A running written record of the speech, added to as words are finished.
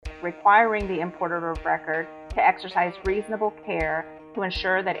requiring the importer of record to exercise reasonable care to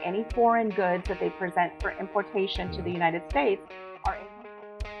ensure that any foreign goods that they present for importation to the United States are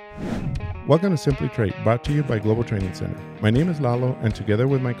imported. Welcome to Simply Trade, brought to you by Global Training Center. My name is Lalo, and together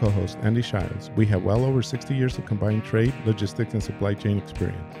with my co-host, Andy Shiles, we have well over 60 years of combined trade, logistics, and supply chain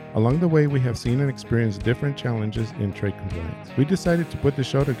experience. Along the way, we have seen and experienced different challenges in trade compliance. We decided to put the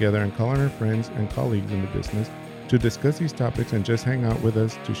show together and call on our friends and colleagues in the business to discuss these topics and just hang out with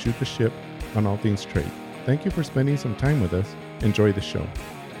us to shoot the ship on all things trade. Thank you for spending some time with us. Enjoy the show.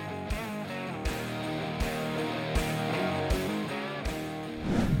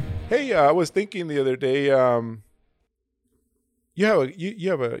 Hey, I was thinking the other day. You have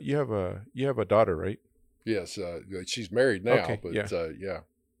a daughter, right? Yes, she's married now. Okay, but yeah.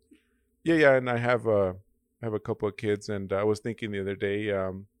 Yeah, and I have a couple of kids, and I was thinking the other day.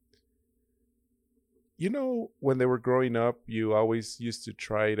 When they were growing up, you always used to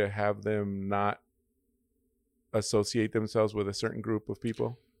try to have them not associate themselves with a certain group of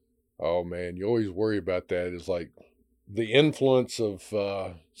people. Oh man, you always worry about that. It's like the influence of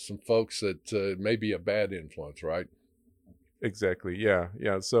some folks that may be a bad influence, right? Exactly. Yeah.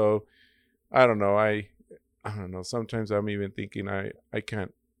 So I don't know. I don't know. Sometimes I'm even thinking I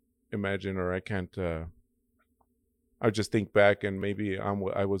can't imagine, or I can't. I just think back, and maybe I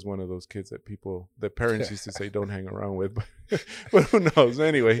was one of those kids that parents used to say don't hang around with, but who knows?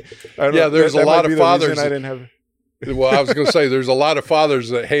 Anyway, there's a lot of fathers. I didn't have. Well, I was going to say there's a lot of fathers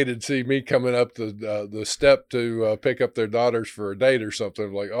that hated to see me coming up the step to pick up their daughters for a date or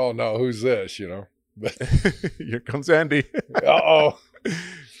something. Like, oh no, who's this? But here comes Andy. Uh-oh.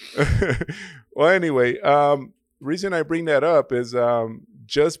 Well, anyway, reason I bring that up is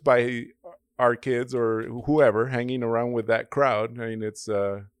just by our kids or whoever hanging around with that crowd. I mean,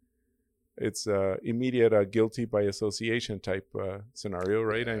 it's immediate guilty by association type scenario,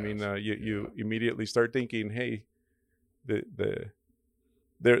 right? Yeah, I mean, you immediately start thinking, hey,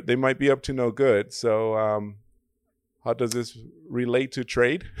 they might be up to no good. So how does this relate to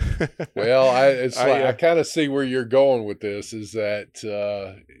trade? Well, I kind of see where you're going with this. Is that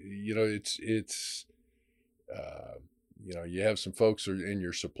you have some folks in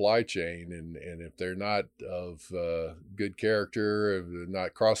your supply chain, and if they're not of good character, if they're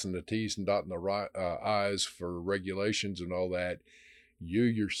not crossing the T's and dotting the I's for regulations and all that, you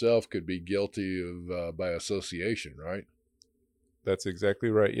yourself could be guilty of by association, right? That's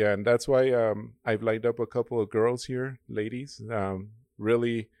exactly right. Yeah, and that's why I've lined up a couple of girls here, ladies,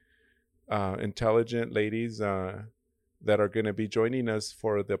 really intelligent ladies that are going to be joining us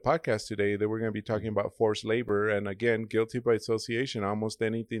for the podcast today. That we're going to be talking about forced labor, and again, guilty by association. Almost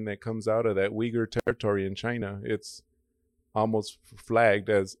anything that comes out of that Uyghur territory in China, it's almost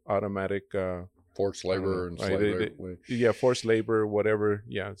flagged as automatic forced labor and slave labor. Yeah, forced labor, whatever.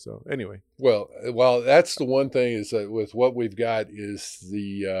 Yeah. So anyway. Well, that's the one thing is that with what we've got is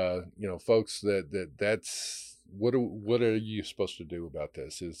the folks that's what are you supposed to do about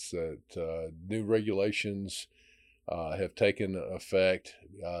this? Is that new regulations have taken effect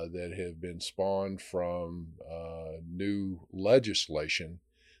that have been spawned from new legislation.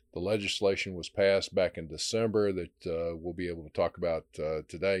 The legislation was passed back in December that we'll be able to talk about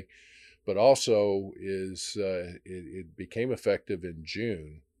today, but also it became effective in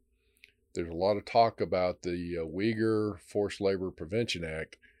June. There's a lot of talk about the Uyghur Forced Labor Prevention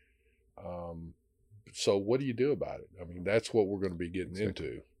Act. So what do you do about it? I mean, that's what we're going to be getting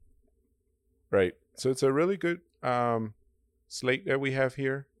into. Right. So it's a really good slate that we have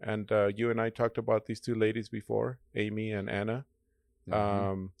here. And you and I talked about these two ladies before, Amy and Anna.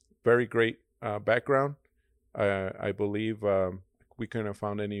 Mm-hmm. Very great background. I believe we couldn't have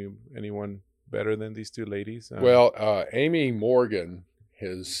found anyone better than these two ladies. Amy Morgan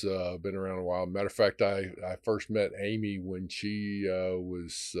has been around a while. Matter of fact, I first met Amy when she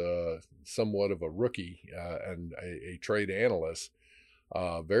was somewhat of a rookie and a trade analyst.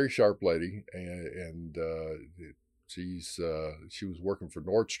 Very sharp lady, and she was working for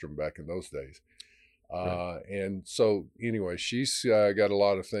Nordstrom back in those days. Right. And so anyway, she's got a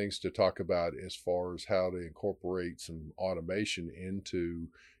lot of things to talk about as far as how to incorporate some automation into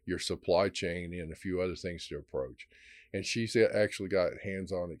your supply chain and a few other things to approach. And she's actually got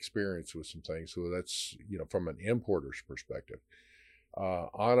hands-on experience with some things. So that's, from an importer's perspective.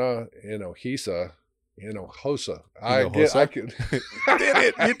 Anna Hinojosa. I could.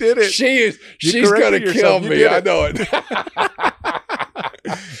 You did it. She's going to kill me. I know it.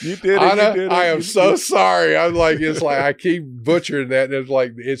 You did it. Anna, you did it. I am so sorry. It's like I keep butchering that. And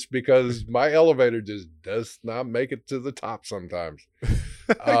it's because my elevator just does not make it to the top sometimes.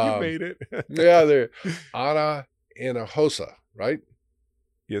 You made it. Yeah, there. Anna Hinojosa, right?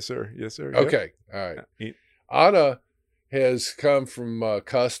 Yes, sir. Yes, sir. Okay. All right. Anna has come from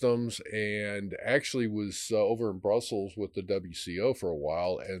customs and actually was over in Brussels with the WCO for a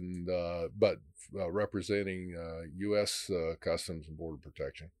while, and but representing U.S. Customs and Border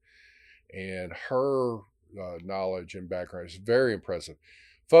Protection. And her knowledge and background is very impressive.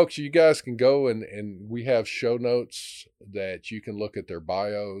 Folks, you guys can go and we have show notes that you can look at their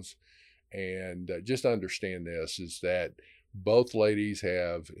bios and just understand this is that both ladies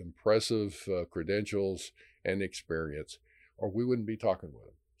have impressive credentials and experience, or we wouldn't be talking with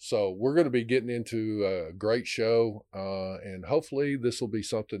them. So we're going to be getting into a great show, and hopefully this will be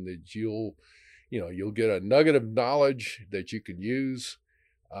something that you'll get a nugget of knowledge that you can use,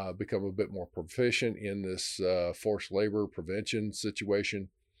 become a bit more proficient in this forced labor prevention situation,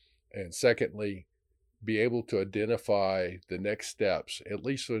 and secondly, be able to identify the next steps, at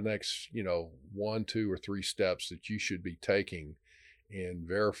least for the next 1, 2, or 3 steps that you should be taking in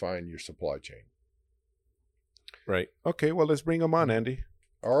verifying your supply chain. Right. Okay, well, let's bring them on, Andy.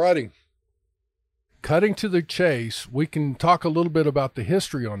 All righty. Cutting to the chase, we can talk a little bit about the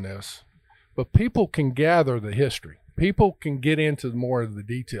history on this, but people can gather the history. People can get into more of the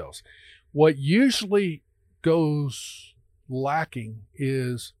details. What usually goes lacking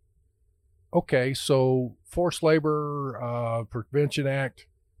is, okay, so Forced Labor Prevention Act,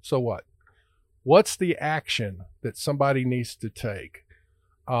 so what? What's the action that somebody needs to take?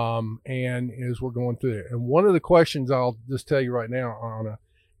 And as we're going through it, and one of the questions I'll just tell you right now, Anna,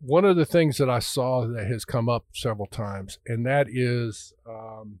 one of the things that I saw that has come up several times, and that is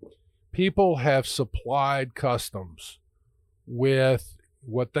people have supplied customs with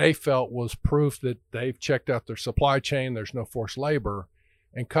what they felt was proof that they've checked out their supply chain, there's no forced labor,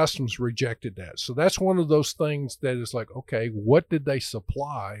 and customs rejected that. So that's one of those things that is like, okay, what did they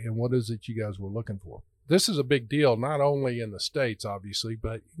supply and what is it you guys were looking for? This is a big deal, not only in the States, obviously,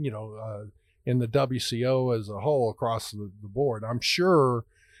 but, in the WCO as a whole across the board. I'm sure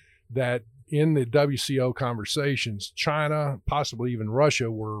that in the WCO conversations, China, possibly even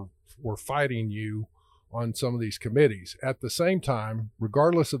Russia, were fighting you on some of these committees. At the same time,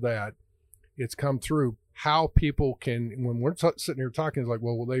 regardless of that, it's come through how people can, when we're sitting here talking, it's like,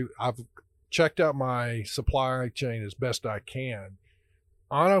 I've checked out my supply chain as best I can.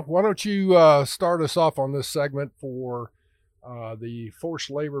 Anna, why don't you start us off on this segment for the Forced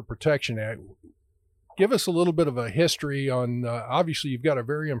Labor Protection Act. Give us a little bit of a history on, obviously you've got a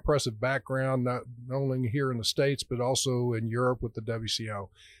very impressive background, not only here in the States, but also in Europe with the WCO.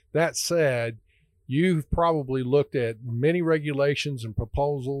 That said, you've probably looked at many regulations and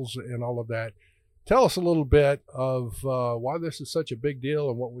proposals and all of that. Tell us a little bit of why this is such a big deal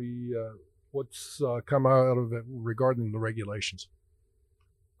and what's come out of it regarding the regulations.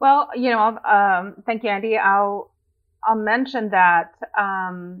 Well, thank you, Andy. I'll mention that,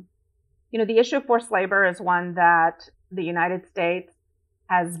 the issue of forced labor is one that the United States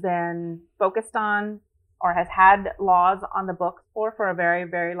has been focused on or has had laws on the books for a very,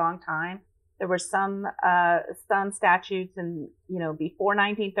 very long time. There were some statutes and, before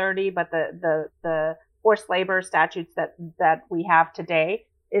 1930, but the forced labor statutes that we have today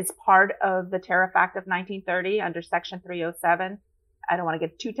is part of the Tariff Act of 1930 under Section 307. I don't want to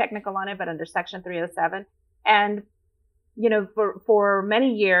get too technical on it, but under Section 307. And, for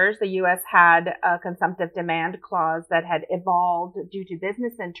many years, the U.S. had a consumptive demand clause that had evolved due to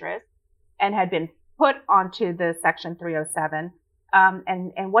business interests and had been put onto the Section 307.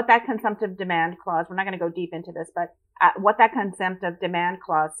 And what that consumptive demand clause, we're not going to go deep into this, but what that consumptive demand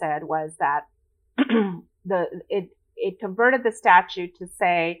clause said was that it converted the statute to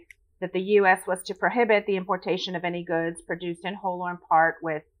say that the U.S. was to prohibit the importation of any goods produced in whole or in part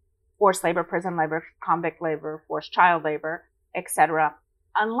with forced labor, prison labor, convict labor, forced child labor, etc.,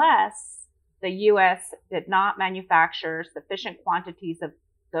 unless the U.S. did not manufacture sufficient quantities of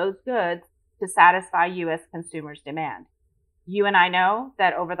those goods to satisfy U.S. consumers' demand. You and I know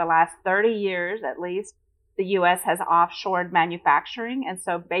that over the last 30 years, at least, the U.S. has offshored manufacturing, and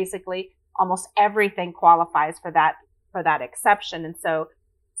so basically almost everything qualifies for that exception. And so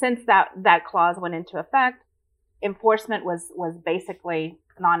since that clause went into effect, enforcement was basically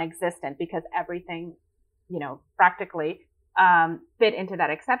non-existent because everything, practically fit into that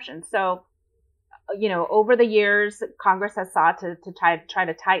exception. So, over the years, Congress has sought to try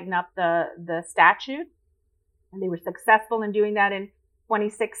to tighten up the statute, and they were successful in doing that in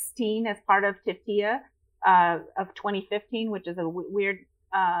 2016 as part of TIFTIA of 2015, which is a weird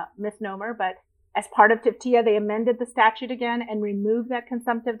misnomer, but as part of TIFTIA, they amended the statute again and removed that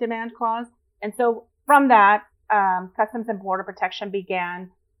consumptive demand clause. And so from that, Customs and Border Protection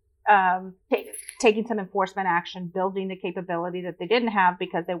began taking some enforcement action, building the capability that they didn't have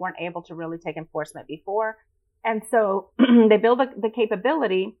because they weren't able to really take enforcement before. And so they build the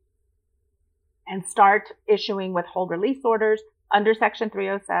capability and start issuing withhold release orders under Section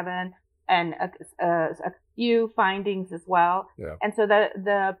 307 and a few findings as well. Yeah. And so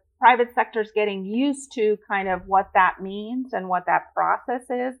the private sector is getting used to kind of what that means and what that process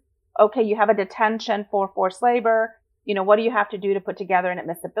is. Okay, you have a detention for forced labor. You know, what do you have to do to put together an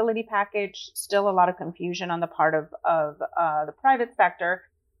admissibility package? Still a lot of confusion on the part of the private sector.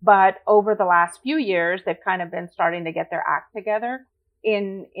 But over the last few years, they've kind of been starting to get their act together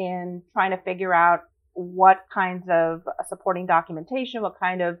in trying to figure out what kinds of supporting documentation, what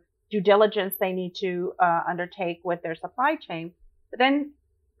kind of due diligence they need to undertake with their supply chain. But then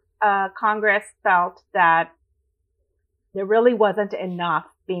Congress felt that there really wasn't enough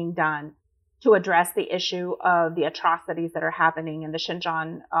being done to address the issue of the atrocities that are happening in the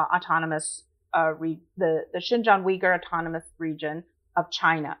Xinjiang the Xinjiang Uyghur Autonomous Region of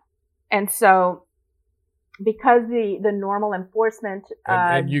China. And so because the normal enforcement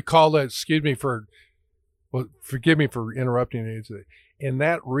and you call that, forgive me for interrupting you, in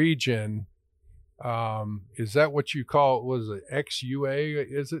that region, is that what you call, was it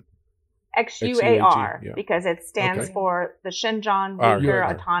XUA, is it? XUAR, yeah. Because it stands for the Xinjiang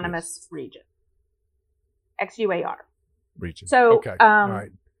Uyghur Autonomous Region. XUAR. Region. So, all right.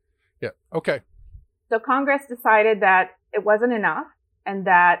 Yeah. Okay. So Congress decided that it wasn't enough and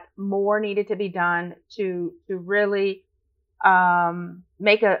that more needed to be done to really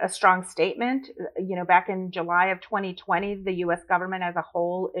make a strong statement. You know, back in July of 2020, the U.S. government as a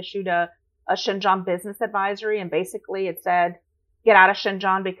whole issued a Xinjiang business advisory, and basically it said, get out of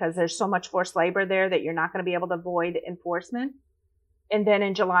Xinjiang because there's so much forced labor there that you're not going to be able to avoid enforcement. And then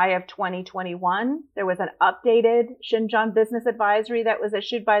in July of 2021, there was an updated Xinjiang business advisory that was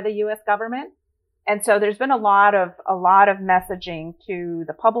issued by the U.S. government. And so there's been a lot of messaging to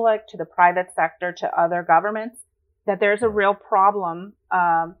the public, to the private sector, to other governments that there's a real problem.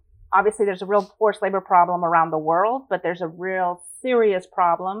 Obviously, there's a real forced labor problem around the world, but there's a real serious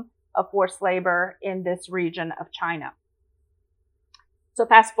problem of forced labor in this region of China. So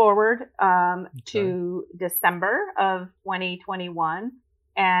fast forward to December of 2021,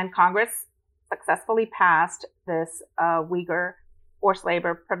 and Congress successfully passed this Uyghur Forced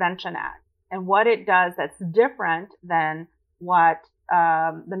Labor Prevention Act. And what it does that's different than what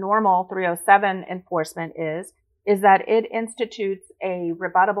the normal 307 enforcement is that it institutes a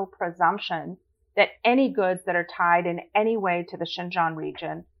rebuttable presumption that any goods that are tied in any way to the Xinjiang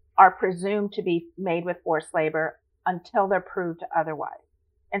region are presumed to be made with forced labor until they're proved otherwise.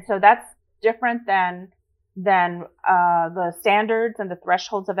 And so that's different than the standards and the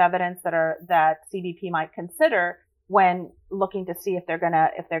thresholds of evidence that CBP might consider when looking to see if they're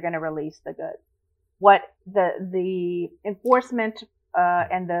gonna release the goods. What the enforcement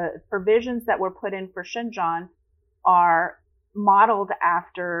and the provisions that were put in for Xinjiang are modeled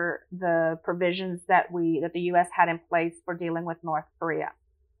after the provisions that the U.S. had in place for dealing with North Korea.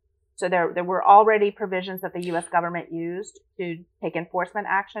 So there were already provisions that the U.S. government used to take enforcement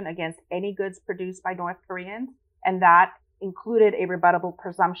action against any goods produced by North Koreans, and that included a rebuttable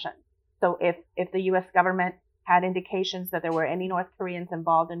presumption. So if the U.S. government had indications that there were any North Koreans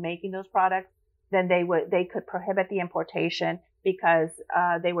involved in making those products, then they could prohibit the importation because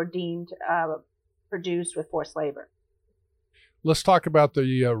they were deemed produced with forced labor. Let's talk about the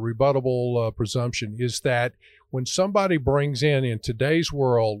rebuttable presumption. Is that when somebody brings in today's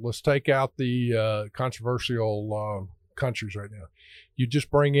world, let's take out the controversial countries right now. You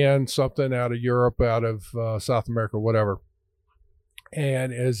just bring in something out of Europe, out of South America, whatever.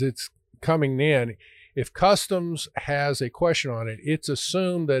 And as it's coming in, if customs has a question on it, it's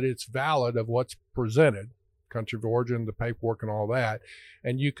assumed that it's valid of what's presented, country of origin, the paperwork and all that.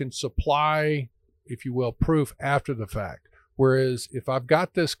 And you can supply, if you will, proof after the fact. Whereas if I've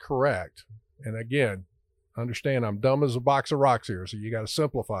got this correct, and again, understand I'm dumb as a box of rocks here, so you got to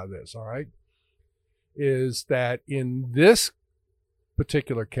simplify this, all right, is that in this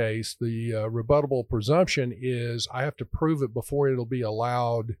particular case, the rebuttable presumption is I have to prove it before it'll be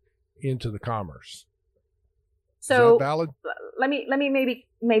allowed into the commerce. So is that valid? Let me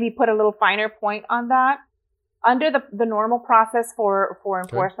maybe put a little finer point on that. Under the normal process for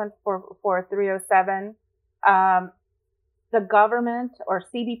enforcement for 307, the government, or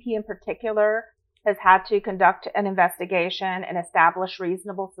CBP in particular, has had to conduct an investigation and establish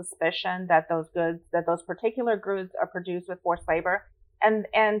reasonable suspicion that those particular goods are produced with forced labor. And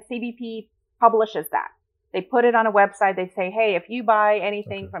CBP publishes that. They put it on a website. They say, hey, if you buy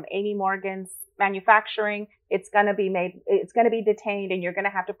anything from Amy Morgan's manufacturing, it's going to be detained, and you're going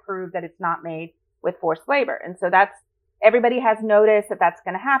to have to prove that it's not made with forced labor. And so everybody has noticed that that's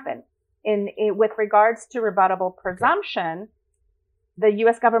going to happen. With regards to rebuttable presumption, the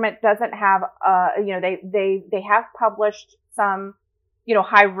U.S. government doesn't have, they have published some,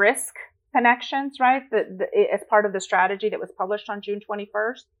 high risk connections, right? As part of the strategy that was published on June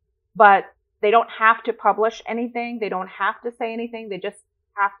 21st, but they don't have to publish anything. They don't have to say anything. They just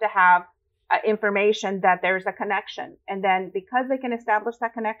have to have information that there's a connection. And then because they can establish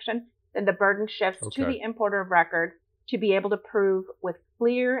that connection, then the burden shifts to the importer of record to be able to prove with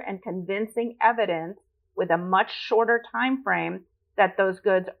clear and convincing evidence with a much shorter time frame that those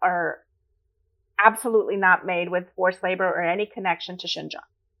goods are absolutely not made with forced labor or any connection to Xinjiang.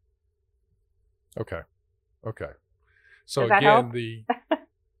 Okay. So again, help?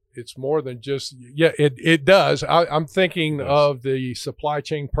 It's more than just, it does. I'm thinking of the supply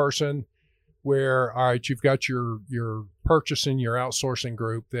chain person where, all right, you've got your purchasing, your outsourcing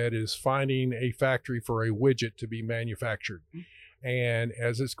group that is finding a factory for a widget to be manufactured. And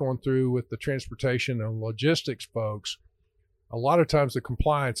as it's going through with the transportation and logistics folks, a lot of times the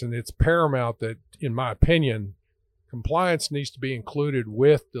compliance, and it's paramount that, in my opinion, compliance needs to be included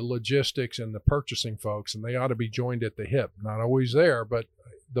with the logistics and the purchasing folks, and they ought to be joined at the hip. Not always there, but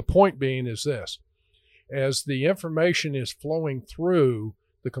the point being is this. As the information is flowing through,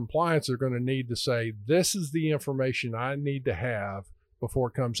 the compliance are going to need to say, this is the information I need to have before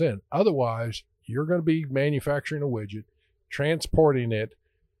it comes in. Otherwise, you're going to be manufacturing a widget, transporting it,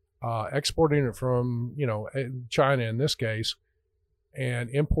 exporting it from, China in this case, and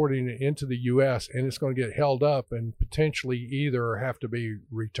importing it into the U.S., and it's going to get held up and potentially either have to be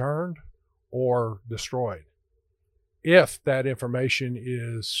returned or destroyed if that information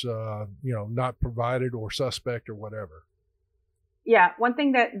is, not provided or suspect or whatever. Yeah, one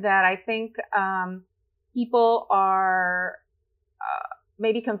thing that I think people are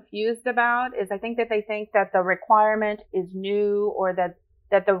maybe confused about is I think that they think that the requirement is new or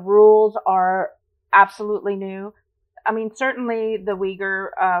that the rules are absolutely new. I mean, certainly the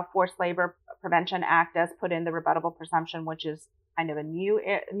Uyghur Forced Labor Prevention Act does put in the rebuttable presumption, which is kind of a new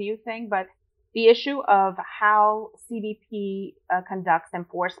thing. But the issue of how CBP conducts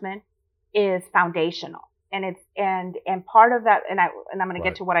enforcement is foundational, and part of that, and I'm going to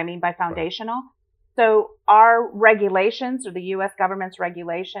get to what I mean by foundational. Right. So our regulations, or the U.S. government's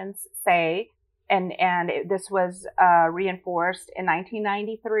regulations, say, and this was reinforced in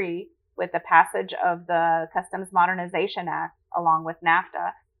 1993 with the passage of the Customs Modernization Act, along with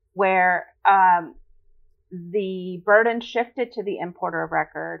NAFTA, where the burden shifted to the importer of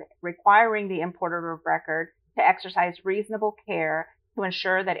record, requiring the importer of record to exercise reasonable care to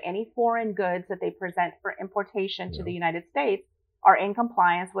ensure that any foreign goods that they present for importation to the United States are in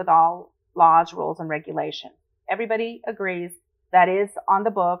compliance with all laws, rules, and regulations. Everybody agrees that is on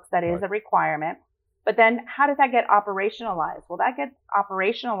the books, that is a requirement. But then how does that get operationalized? Well, that gets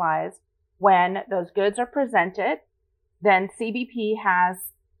operationalized when those goods are presented. Then CBP has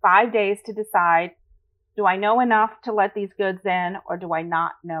 5 days to decide, do I know enough to let these goods in, or do I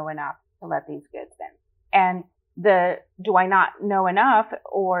not know enough to let these goods in? And the do I not know enough,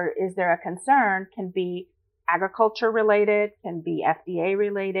 or is there a concern, can be agriculture related, can be FDA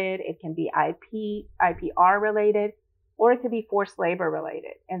related, it can be IPR related, or it could be forced labor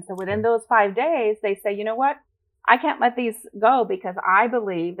related. And so within those 5 days, they say, you know what? I can't let these go because I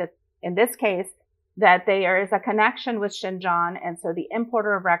believe that in this case, that there is a connection with Xinjiang. And so the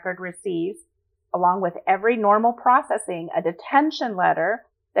importer of record receives, along with every normal processing, a detention letter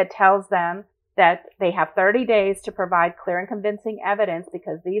that tells them that they have 30 days to provide clear and convincing evidence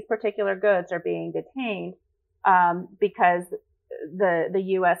because these particular goods are being detained because the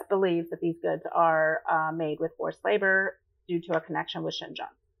U.S. believes that these goods are made with forced labor due to a connection with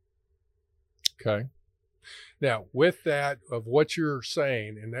Xinjiang. Okay. Now, with that, of what you're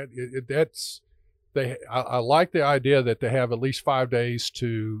saying, and that's I like the idea that they have at least 5 days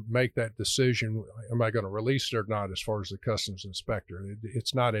to make that decision. Am I going to release it or not? As far as the customs inspector,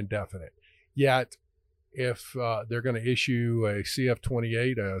 it's not indefinite. Yet, if they're going to issue a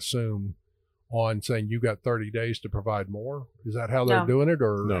CF-28, I assume, on saying you got 30 days to provide more, is that how they're doing it,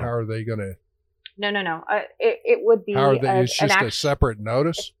 or how are they going to? No. It would be. How are they? It's just a separate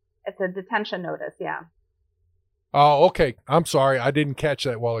notice. It's a detention notice. Yeah. Oh, okay. I'm sorry, I didn't catch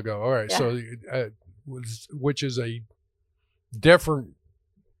that a while ago. All right, so which is a different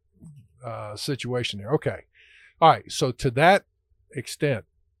situation there. Okay. All right. So to that extent,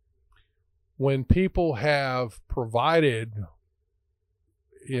 when people have provided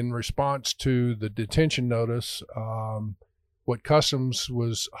in response to the detention notice, what customs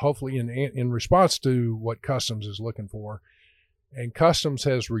was hopefully in response to what customs is looking for. And customs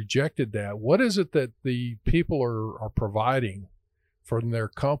has rejected that. What is it that the people are providing from their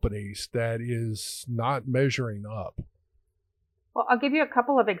companies that is not measuring up? Well, I'll give you a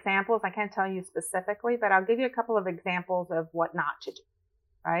couple of examples. I can't tell you specifically, but I'll give you a couple of examples of what not to do,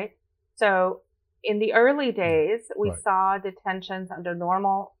 right? So in the early days, we saw detentions under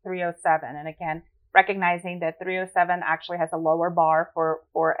normal 307. And again, recognizing that 307 actually has a lower bar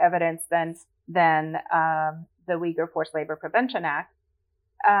for evidence than the Uyghur Forced Labor Prevention Act.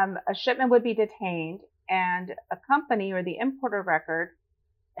 A shipment would be detained, and a company or the importer record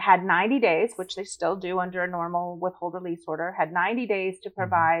had 90 days, which they still do under a normal withhold release order, had 90 days to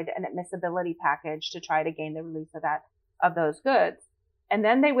provide an admissibility package to try to gain the release of those goods. And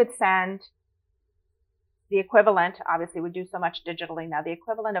then they would send the equivalent, obviously we do so much digitally now, the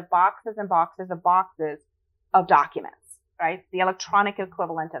equivalent of boxes and boxes of boxes of documents, right? The electronic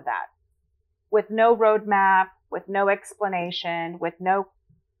equivalent of that, with no roadmap, with no explanation, with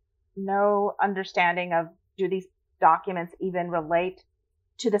no understanding of, do these documents even relate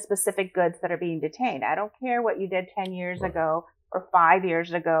to the specific goods that are being detained? I don't care what you did 10 years ago or 5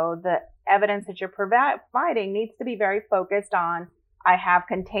 years ago. The evidence that you're providing needs to be very focused on, I have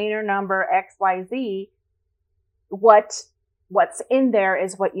container number XYZ. What's in there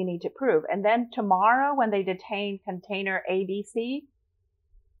is what you need to prove. And then tomorrow when they detain container ABC,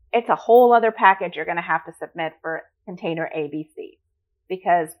 it's a whole other package you're going to have to submit for container ABC,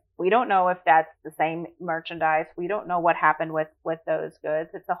 because we don't know if that's the same merchandise. We don't know what happened with those goods.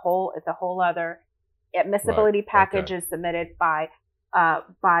 It's a whole other admissibility package is submitted by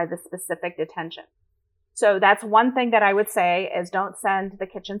the specific detention. So that's one thing that I would say is, don't send the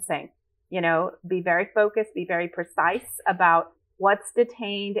kitchen sink. Be very focused, be very precise about what's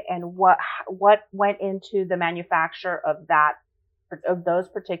detained and what went into the manufacture of those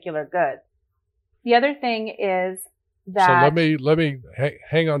particular goods. The other thing is that. So let me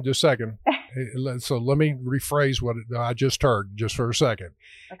hang on just a second. So let me rephrase what I just heard just for a second.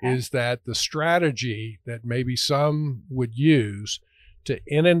 Okay. Is that the strategy that maybe some would use to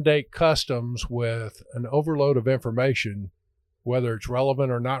inundate customs with an overload of information, whether it's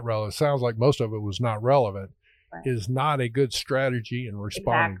relevant or not relevant? It sounds like most of it was not relevant. Right. Is not a good strategy in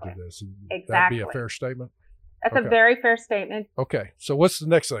responding to this. Would that be a fair statement? That's a very fair statement. Okay. So what's the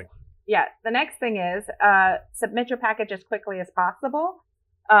next thing? Yeah. The next thing is submit your package as quickly as possible.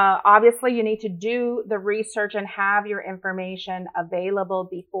 Obviously, you need to do the research and have your information available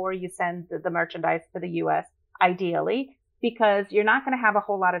before you send the merchandise to the U.S., ideally, because you're not going to have a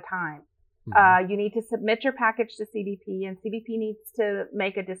whole lot of time. You need to submit your package to CBP, and CBP needs to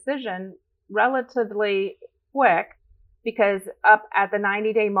make a decision relatively quick, because up at the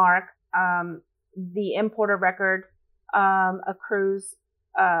 90-day mark, the importer record accrues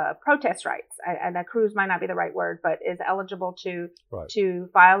protest rights, and accrues might not be the right word, but is eligible to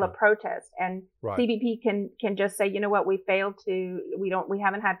file a protest. And CBP can just say, you know what, we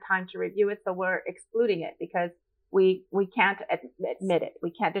haven't had time to review it, so we're excluding it because we can't admit it.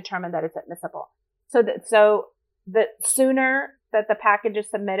 We can't determine that it's admissible. So the sooner that the package is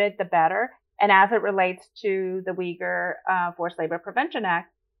submitted, the better. And as it relates to the Uyghur Forced Labor Prevention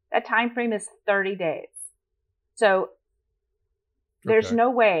Act, that time frame is 30 days. So there's no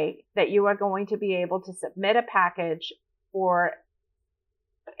way that you are going to be able to submit a package for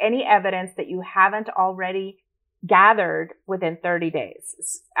any evidence that you haven't already gathered within 30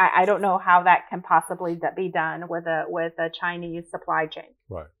 days. I don't know how that can possibly be done with a Chinese supply chain.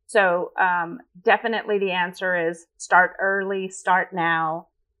 Right. So definitely the answer is start early, start now.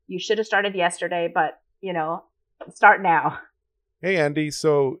 You should have started yesterday, but start now. Hey, Andy.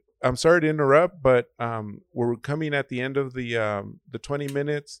 So I'm sorry to interrupt, but we're coming at the end of the 20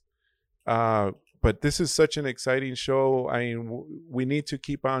 minutes. But this is such an exciting show. I mean, we need to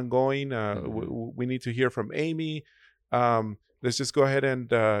keep on going. We need to hear from Amy. Let's just go ahead and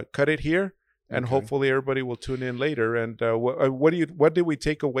cut it here, and hopefully everybody will tune in later. And what did we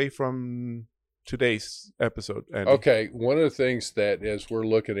take away from today's episode, Andy? Okay, one of the things that as we're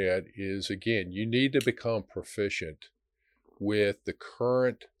looking at is, again, you need to become proficient with the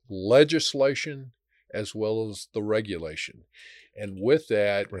current legislation as well as the regulation. And with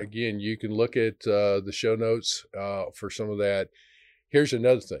that, again, you can look at the show notes for some of that. Here's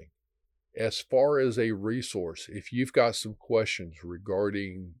another thing. As far as a resource, if you've got some questions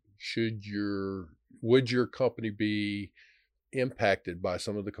regarding would your company be impacted by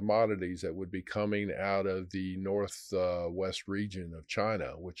some of the commodities that would be coming out of the northwest region of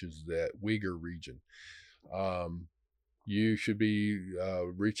China, which is that Uyghur region, you should be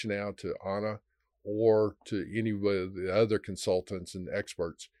reaching out to Anna or to any of the other consultants and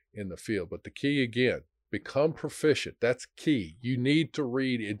experts in the field. But the key, again, become proficient. That's key. You need to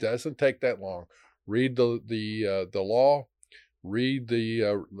read. It doesn't take that long. Read the law, read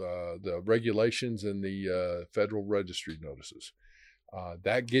the regulations and the Federal Registry notices.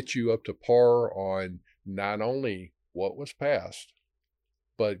 That gets you up to par on not only what was passed,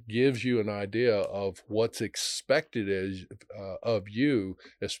 but gives you an idea of what's expected of you,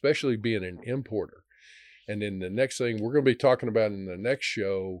 especially being an importer. And then the next thing we're going to be talking about in the next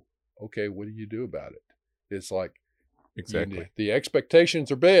show, okay, what do you do about it? It's like, Exactly. The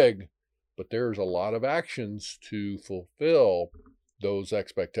expectations are big, but there's a lot of actions to fulfill those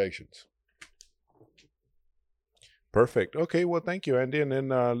expectations. Perfect. Okay. Well, thank you, Andy. And then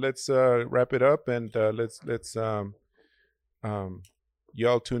let's wrap it up, and let's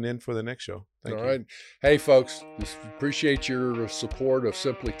y'all tune in for the next show. Thank you. All right. Hey, folks, just appreciate your support of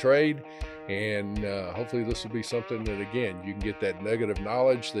Simply Trade. And hopefully this will be something that, again, you can get that negative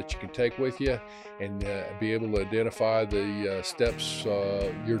knowledge that you can take with you and be able to identify the steps,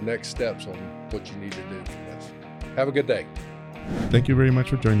 your next steps on what you need to do for this. Have a good day. Thank you very much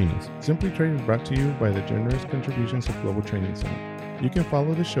for joining us. Simply Trade is brought to you by the generous contributions of Global Training Center. You can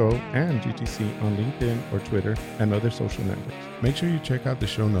follow the show and GTC on LinkedIn or Twitter and other social networks. Make sure you check out the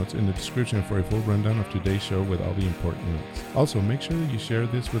show notes in the description for a full rundown of today's show with all the important notes. Also, make sure that you share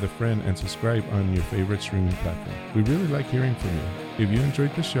this with a friend and subscribe on your favorite streaming platform. We really like hearing from you. If you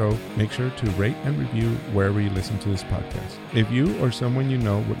enjoyed the show, make sure to rate and review wherever you listen to this podcast. If you or someone you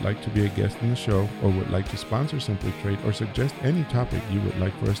know would like to be a guest in the show or would like to sponsor Simply Trade or suggest any topic you would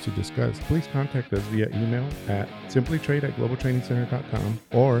like for us to discuss, please contact us via email at simplytrade@globaltrainingcenter.com,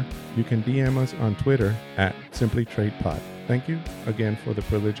 or you can DM us on Twitter at simplytradepod. Thank you again for the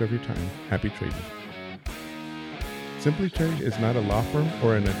privilege of your time. Happy trading. Simply Trade is not a law firm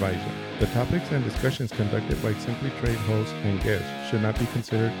or an advisor. The topics and discussions conducted by Simply Trade hosts and guests should not be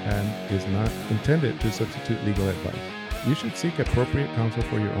considered and is not intended to substitute legal advice. You should seek appropriate counsel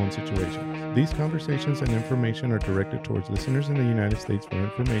for your own situations. These conversations and information are directed towards listeners in the United States for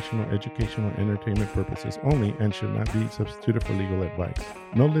informational, educational, and entertainment purposes only and should not be substituted for legal advice.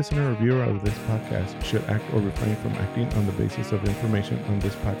 No listener or viewer of this podcast should act or refrain from acting on the basis of information on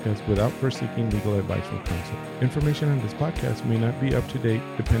this podcast without first seeking legal advice from counsel. Information on this podcast may not be up to date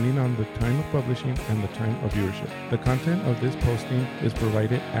depending on the time of publishing and the time of viewership. The content of this posting is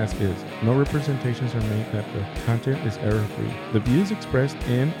provided as is. No representations are made that the content is error-free. The views expressed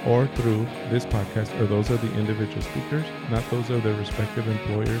in or through this podcast are those of the individual speakers, not those of their respective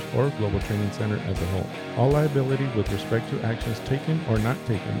employers or Global Training Center as a whole. All liability with respect to actions taken or not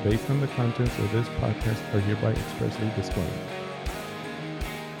taken based on the contents of this podcast are hereby expressly disclaimed.